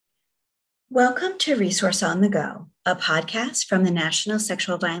Welcome to Resource on the Go, a podcast from the National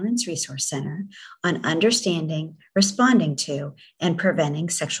Sexual Violence Resource Center on understanding, responding to, and preventing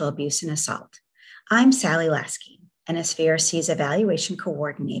sexual abuse and assault. I'm Sally Lasky, NSVRC's Evaluation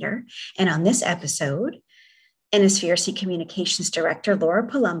Coordinator, and on this episode, NSVRC Communications Director Laura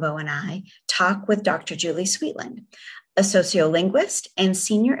Palumbo and I talk with Dr. Julie Sweetland, a sociolinguist and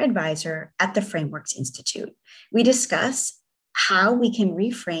senior advisor at the Frameworks Institute. We discuss how we can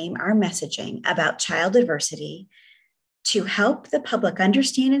reframe our messaging about child diversity to help the public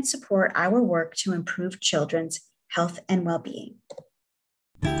understand and support our work to improve children's health and well-being.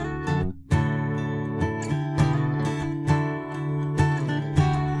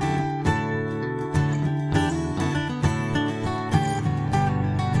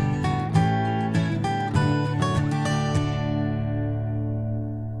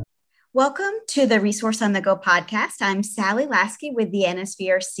 Welcome to the Resource on the Go podcast. I'm Sally Lasky with the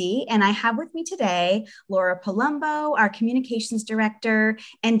NSVRC, and I have with me today Laura Palumbo, our communications director,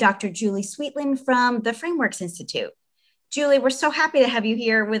 and Dr. Julie Sweetland from the Frameworks Institute. Julie, we're so happy to have you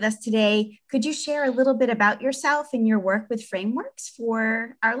here with us today. Could you share a little bit about yourself and your work with Frameworks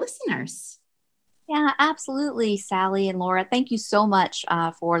for our listeners? Yeah, absolutely, Sally and Laura. Thank you so much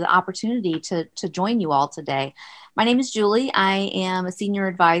for the opportunity to join you all today. My name is Julie. I am a senior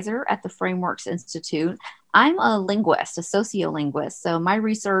advisor at the Frameworks Institute. I'm a linguist, a sociolinguist. So my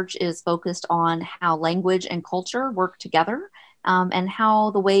research is focused on how language and culture work together, and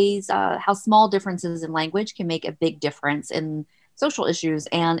how how small differences in language can make a big difference in social issues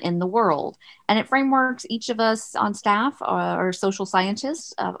and in the world. And at Frameworks, each of us on staff are social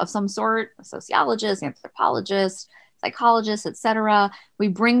scientists of some sort, sociologists, anthropologists, psychologists, etc. We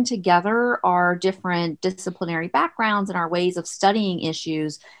bring together our different disciplinary backgrounds and our ways of studying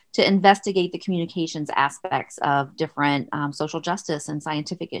issues to investigate the communications aspects of different social justice and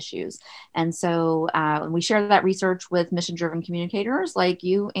scientific issues. And so we share that research with mission-driven communicators like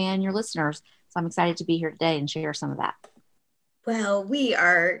you and your listeners. So I'm excited to be here today and share some of that. Well, we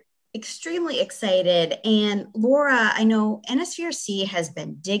are extremely excited. And Laura, I know NSVRC has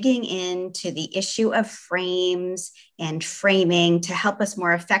been digging into the issue of frames and framing to help us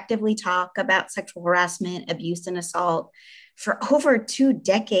more effectively talk about sexual harassment, abuse, and assault for over 2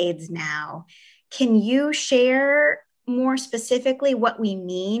 decades now. Can you share more specifically what we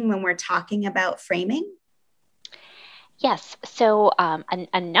mean when we're talking about framing? Yes. So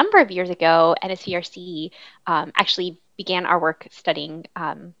a number of years ago, NSVRC actually began our work studying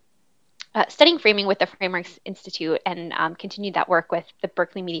framing with the Frameworks Institute, and continued that work with the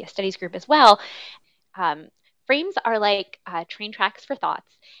Berkeley Media Studies Group as well. Frames are like train tracks for thoughts,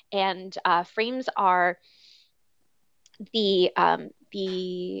 and frames are the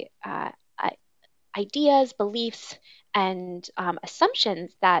ideas, beliefs, and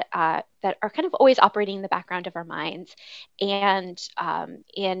assumptions that are kind of always operating in the background of our minds, and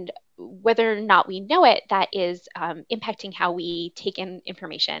whether or not we know it, that is impacting how we take in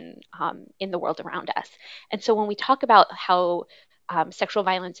information in the world around us. And so when we talk about how sexual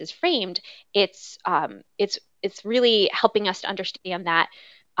violence is framed, it's really helping us to understand that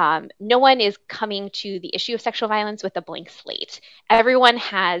no one is coming to the issue of sexual violence with a blank slate. Everyone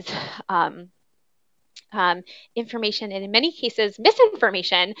has information, and in many cases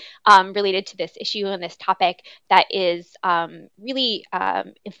misinformation, related to this issue and this topic that is really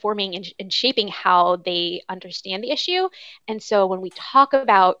informing and shaping how they understand the issue. And so when we talk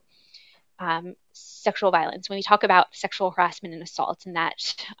about sexual violence, when we talk about sexual harassment and assault, and that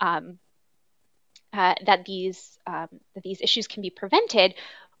these issues can be prevented,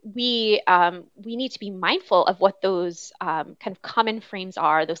 we need to be mindful of what those kind of common frames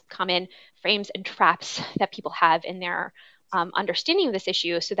are, those common frames and traps that people have in their understanding of this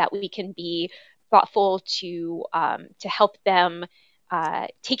issue, so that we can be thoughtful to help them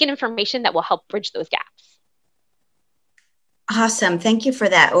take in information that will help bridge those gaps. Awesome. Thank you for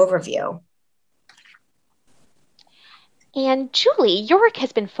that overview. And Julie, your work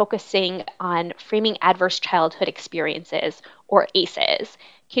has been focusing on framing adverse childhood experiences, or ACEs.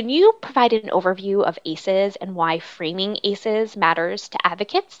 Can you provide an overview of ACEs and why framing ACEs matters to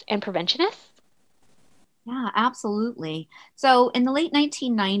advocates and preventionists? Yeah, absolutely. So in the late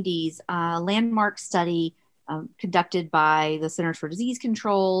 1990s, a landmark study conducted by the Centers for Disease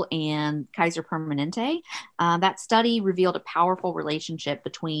Control and Kaiser Permanente. That study revealed a powerful relationship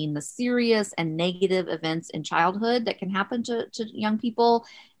between the serious and negative events in childhood that can happen to young people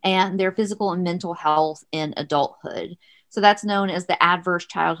and their physical and mental health in adulthood. So that's known as the Adverse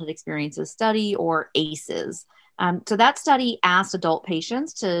Childhood Experiences Study, or ACEs. So that study asked adult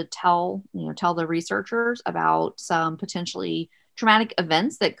patients to tell the researchers about some potentially traumatic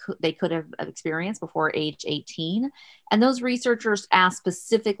events that they could have experienced before age 18. And those researchers asked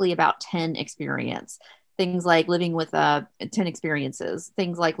specifically about 10 experience. Things like living with 10 experiences,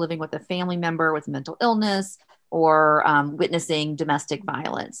 things like living with a family member with mental illness, or witnessing domestic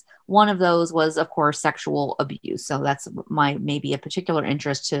violence. One of those was, of course, sexual abuse. So that's maybe a particular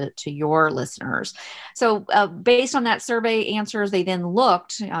interest to your listeners. So based on that survey answers, they then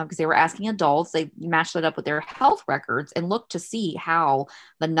looked, because they were asking adults, they matched it up with their health records and looked to see how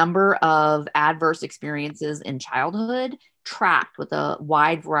the number of adverse experiences in childhood tracked with a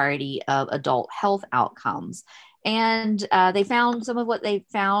wide variety of adult health outcomes. And they found some of what they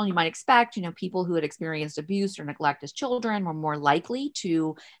found you might expect. People who had experienced abuse or neglect as children were more likely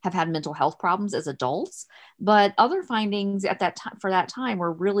to have had mental health problems as adults. But other findings at that time, for that time,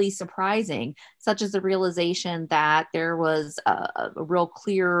 were really surprising, such as the realization that there was a real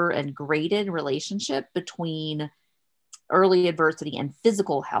clear and graded relationship between early adversity and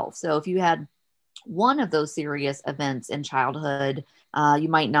physical health. So if you had one of those serious events in childhood, you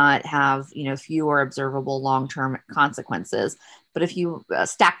might not have, fewer observable long-term consequences. But if you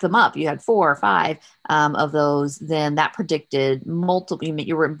stack them up, you had 4 or 5 of those, then that predicted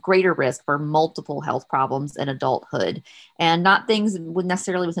you were at greater risk for multiple health problems in adulthood, and not things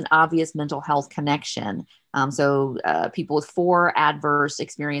necessarily with an obvious mental health connection. So people with 4 adverse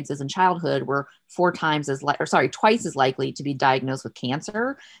experiences in childhood were twice as likely to be diagnosed with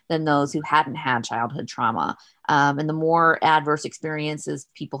cancer than those who hadn't had childhood trauma. And the more adverse experiences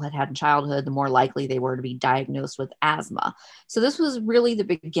people had in childhood, the more likely they were to be diagnosed with asthma. So this was really the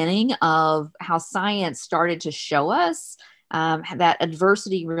beginning of how science started to show us that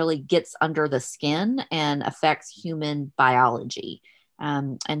adversity really gets under the skin and affects human biology.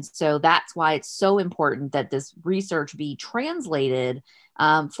 And so that's why it's so important that this research be translated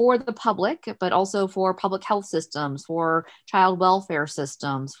for the public, but also for public health systems, for child welfare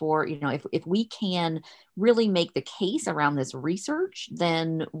systems, for, if we can really make the case around this research,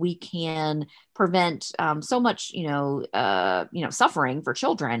 then we can prevent so much, suffering for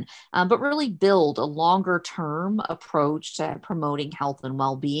children, but really build a longer term approach to promoting health and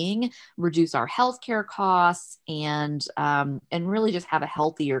well-being, reduce our healthcare costs, and really just have a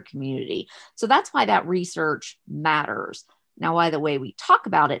healthier community. So that's why that research matters. Now, why the way we talk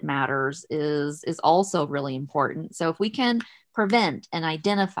about it matters is also really important. So if we can prevent and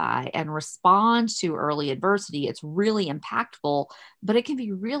identify and respond to early adversity, it's really impactful, but it can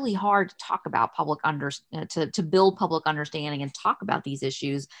be really hard to talk about to build public understanding and talk about these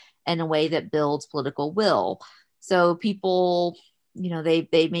issues in a way that builds political will. So people,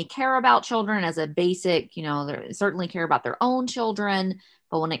 they may care about children as a basic, they certainly care about their own children.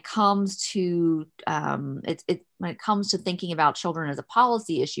 But when it comes to when it comes to thinking about children as a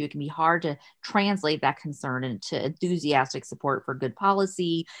policy issue, it can be hard to translate that concern into enthusiastic support for good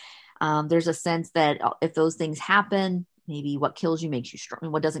policy. There's a sense that if those things happen, maybe what kills you makes you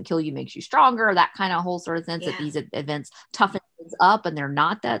strong, what doesn't kill you makes you stronger. That kind of whole sort of sense that these events toughen things up and they're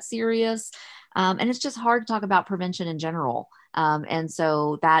not that serious. And it's just hard to talk about prevention in general. And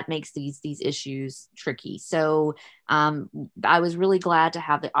so that makes these issues tricky. So I was really glad to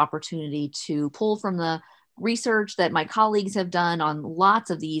have the opportunity to pull from the research that my colleagues have done on lots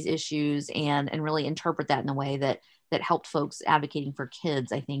of these issues and really interpret that in a way that helped folks advocating for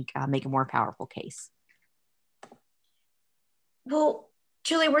kids, I think, make a more powerful case. Well,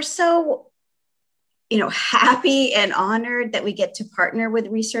 Julie, we're so happy and honored that we get to partner with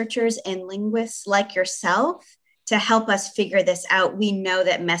researchers and linguists like yourself to help us figure this out. We know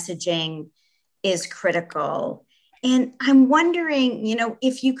that messaging is critical. And I'm wondering,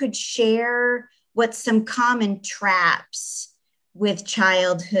 if you could share what some common traps with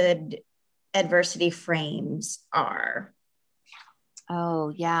childhood adversity frames are.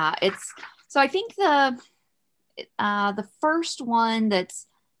 Oh, yeah. So I think the first one that's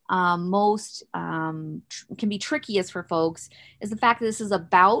most can be trickiest for folks is the fact that this is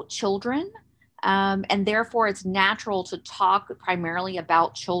about children. And therefore, it's natural to talk primarily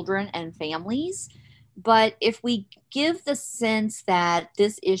about children and families. But if we give the sense that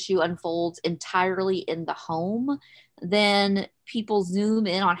this issue unfolds entirely in the home, then people zoom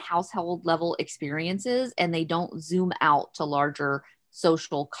in on household level experiences and they don't zoom out to larger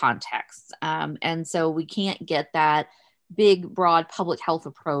social contexts. And so we can't get that big, broad public health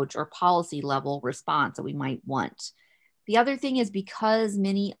approach or policy level response that we might want. The other thing is because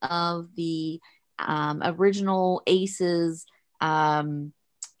many of the original ACEs,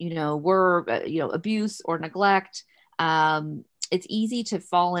 were, abuse or neglect, it's easy to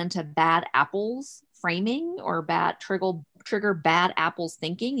fall into bad apples framing or trigger bad apples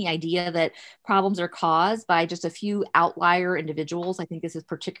thinking, the idea that problems are caused by just a few outlier individuals. I think this is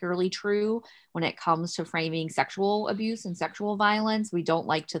particularly true when it comes to framing sexual abuse and sexual violence. We don't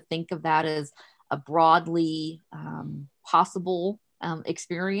like to think of that as a broadly possible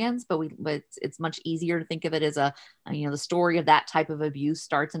experience, but it's much easier to think of it as the story of that type of abuse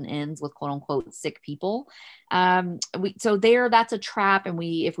starts and ends with quote unquote sick people. That's a trap. And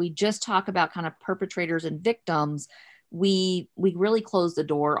if we just talk about kind of perpetrators and victims, we really close the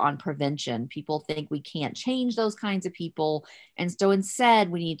door on prevention. People think we can't change those kinds of people. And so instead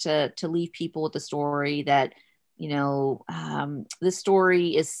we need to leave people with the story that, this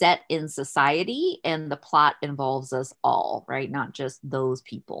story is set in society and the plot involves us all, right? Not just those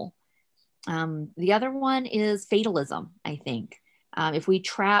people. The other one is fatalism, I think. If we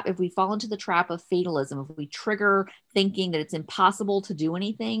fall into the trap of fatalism, if we trigger thinking that it's impossible to do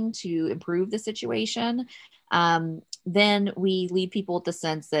anything to improve the situation, then we leave people with the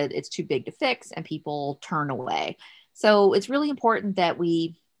sense that it's too big to fix and people turn away. So it's really important that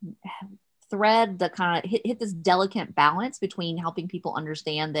we thread the kind of hit this delicate balance between helping people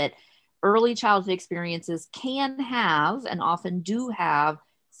understand that early childhood experiences can have and often do have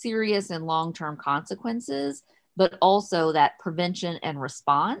serious and long-term consequences, but also that prevention and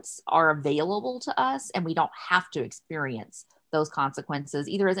response are available to us and we don't have to experience those consequences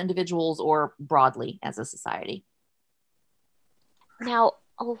either as individuals or broadly as a society. Now,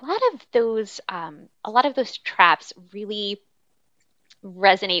 a lot of those traps really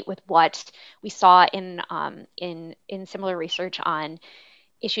resonate with what we saw in similar research on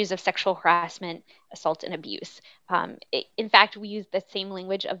issues of sexual harassment, assault, and abuse. In fact, we use the same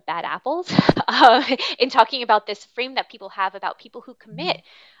language of bad apples in talking about this frame that people have about people who commit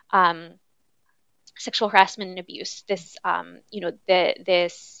sexual harassment and abuse. This,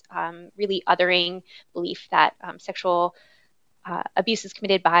 this really othering belief that sexual abuse is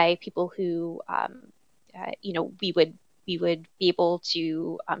committed by people who, we would be able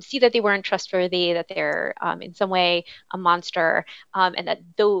to see that they weren't trustworthy, that they're in some way a monster, and that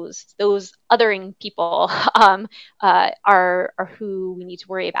those othering people are who we need to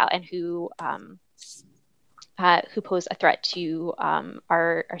worry about and who pose a threat to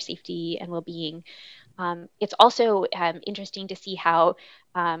our safety and well-being. It's also interesting to see how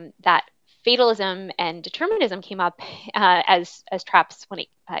that fatalism and determinism came up as traps when it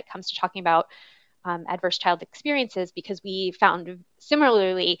comes to talking about adverse child experiences, because we found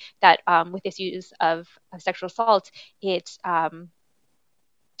similarly that with issues of sexual assault, that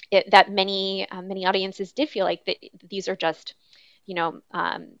many audiences did feel like that these are just,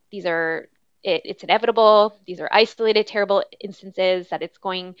 it's inevitable. These are isolated, terrible instances. That it's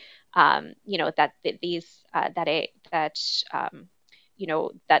going, that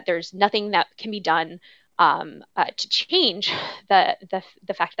there's nothing that can be done to change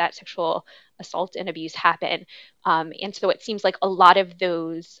the fact that sexual assault and abuse happen, and so it seems like a lot of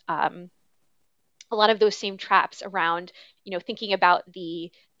those same traps around, thinking about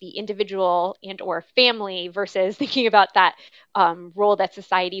the individual and or family versus thinking about that role that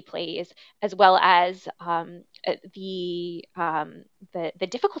society plays, as well as the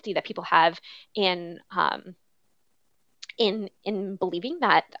difficulty that people have in believing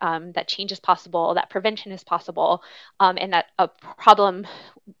that that change is possible, that prevention is possible, and that a problem,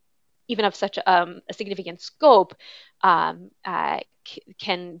 even of such a significant scope, there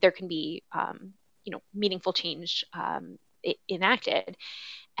can be meaningful change enacted.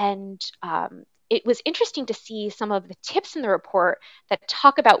 And it was interesting to see some of the tips in the report that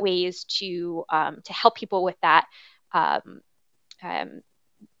talk about ways to help people with that.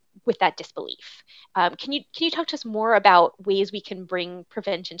 With that disbelief. Can you talk to us more about ways we can bring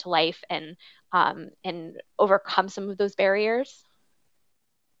prevention to life and overcome some of those barriers?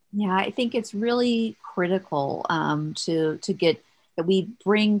 Yeah, I think it's really critical to get that we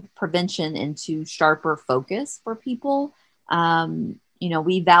bring prevention into sharper focus for people.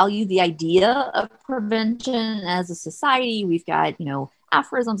 We value the idea of prevention as a society. We've got,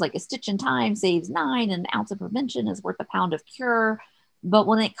 aphorisms like a stitch in time saves 9, and an ounce of prevention is worth a pound of cure. But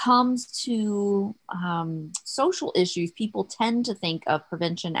when it comes to social issues, people tend to think of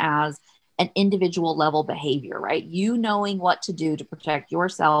prevention as an individual level behavior, right? You knowing what to do to protect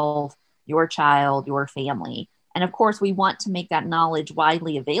yourself, your child, your family. And of course, we want to make that knowledge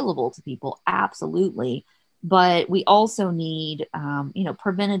widely available to people. Absolutely. But we also need,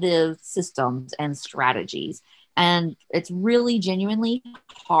 preventative systems and strategies. And it's really genuinely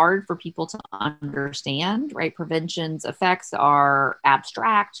hard for people to understand, right? Prevention's effects are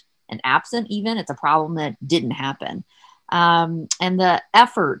abstract and absent even. It's a problem that didn't happen. And the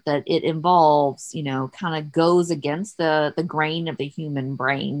effort that it involves, kind of goes against the grain of the human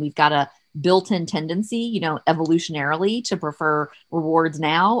brain. We've got a built-in tendency, evolutionarily to prefer rewards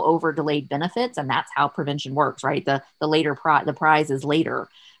now over delayed benefits. And that's how prevention works, right? The prize is later.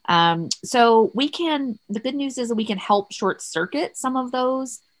 So the good news is that we can help short circuit some of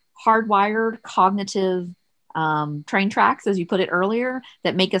those hardwired cognitive train tracks, as you put it earlier,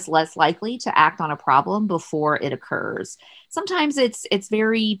 that make us less likely to act on a problem before it occurs. Sometimes it's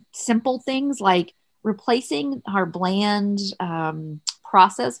very simple things like replacing our bland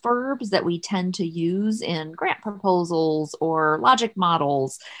process verbs that we tend to use in grant proposals or logic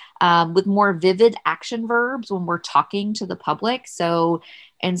models with more vivid action verbs when we're talking to the public. So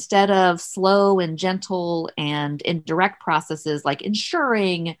instead of slow and gentle and indirect processes like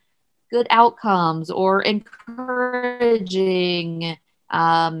ensuring good outcomes or encouraging,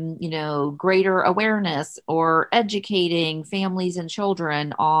 greater awareness or educating families and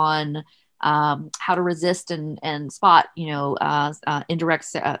children on how to resist and spot,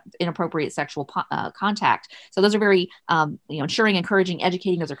 inappropriate sexual contact. So those are very, ensuring, encouraging,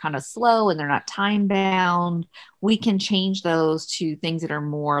 educating. Those are kind of slow and they're not time bound. We can change those to things that are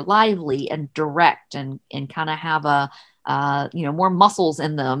more lively and direct and kind of have more muscles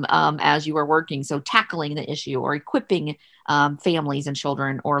in them as you are working. So tackling the issue or equipping families and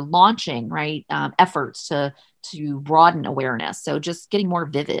children or launching efforts to broaden awareness. So just getting more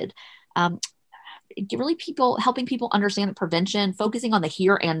vivid. Really helping people understand that prevention, focusing on the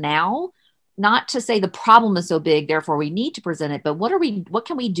here and now, not to say the problem is so big, therefore we need to present it, but what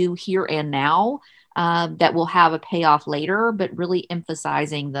can we do here and now that will have a payoff later, but really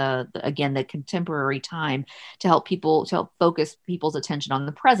emphasizing the contemporary time to help focus people's attention on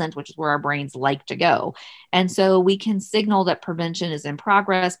the present, which is where our brains like to go. And so we can signal that prevention is in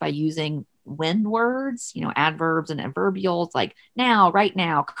progress by using when words, adverbs and adverbials like now, right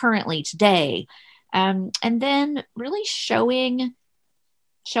now, currently, today. And then really showing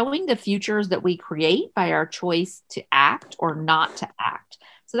the futures that we create by our choice to act or not to act.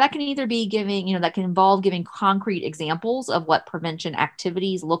 So that can either be that can involve giving concrete examples of what prevention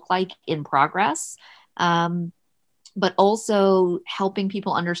activities look like in progress, but also helping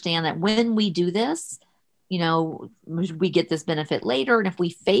people understand that when we do this, we get this benefit later. And if we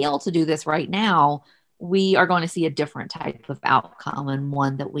fail to do this right now, we are going to see a different type of outcome and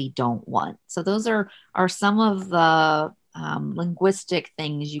one that we don't want. So those are some of the linguistic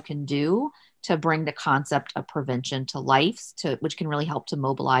things you can do to bring the concept of prevention to life, which can really help to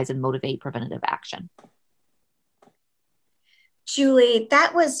mobilize and motivate preventative action. Julie,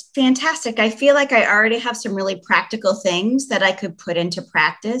 that was fantastic. I feel like I already have some really practical things that I could put into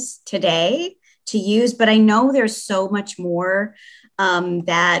practice today to use, but I know there's so much more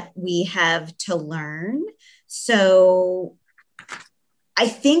that we have to learn. So I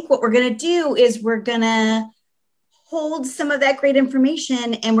think what we're going to do is we're going to hold some of that great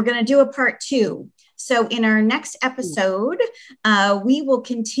information and we're going to do a part 2. So in our next episode, we will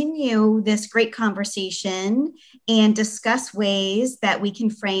continue this great conversation and discuss ways that we can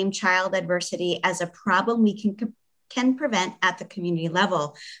frame child adversity as a problem we can prevent at the community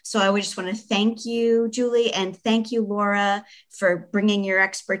level. So I would just want to thank you, Julie, and thank you, Laura, for bringing your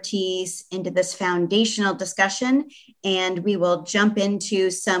expertise into this foundational discussion. And we will jump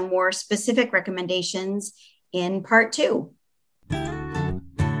into some more specific recommendations in part 2.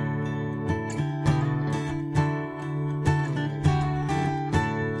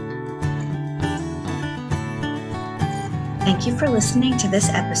 Thank you for listening to this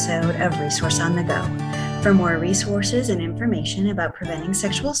episode of Resource on the Go. For more resources and information about preventing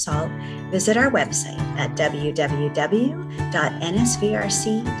sexual assault, visit our website at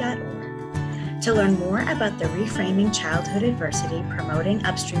www.nsvrc.org. To learn more about the Reframing Childhood Adversity Promoting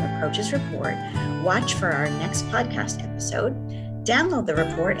Upstream Approaches report, watch for our next podcast episode. Download the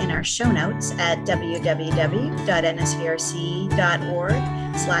report in our show notes at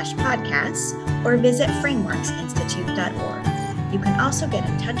www.nsvrc.org/podcasts or visit frameworksinstitute.org. You can also get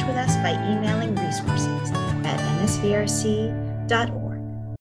in touch with us by emailing resources at nsvrc.org.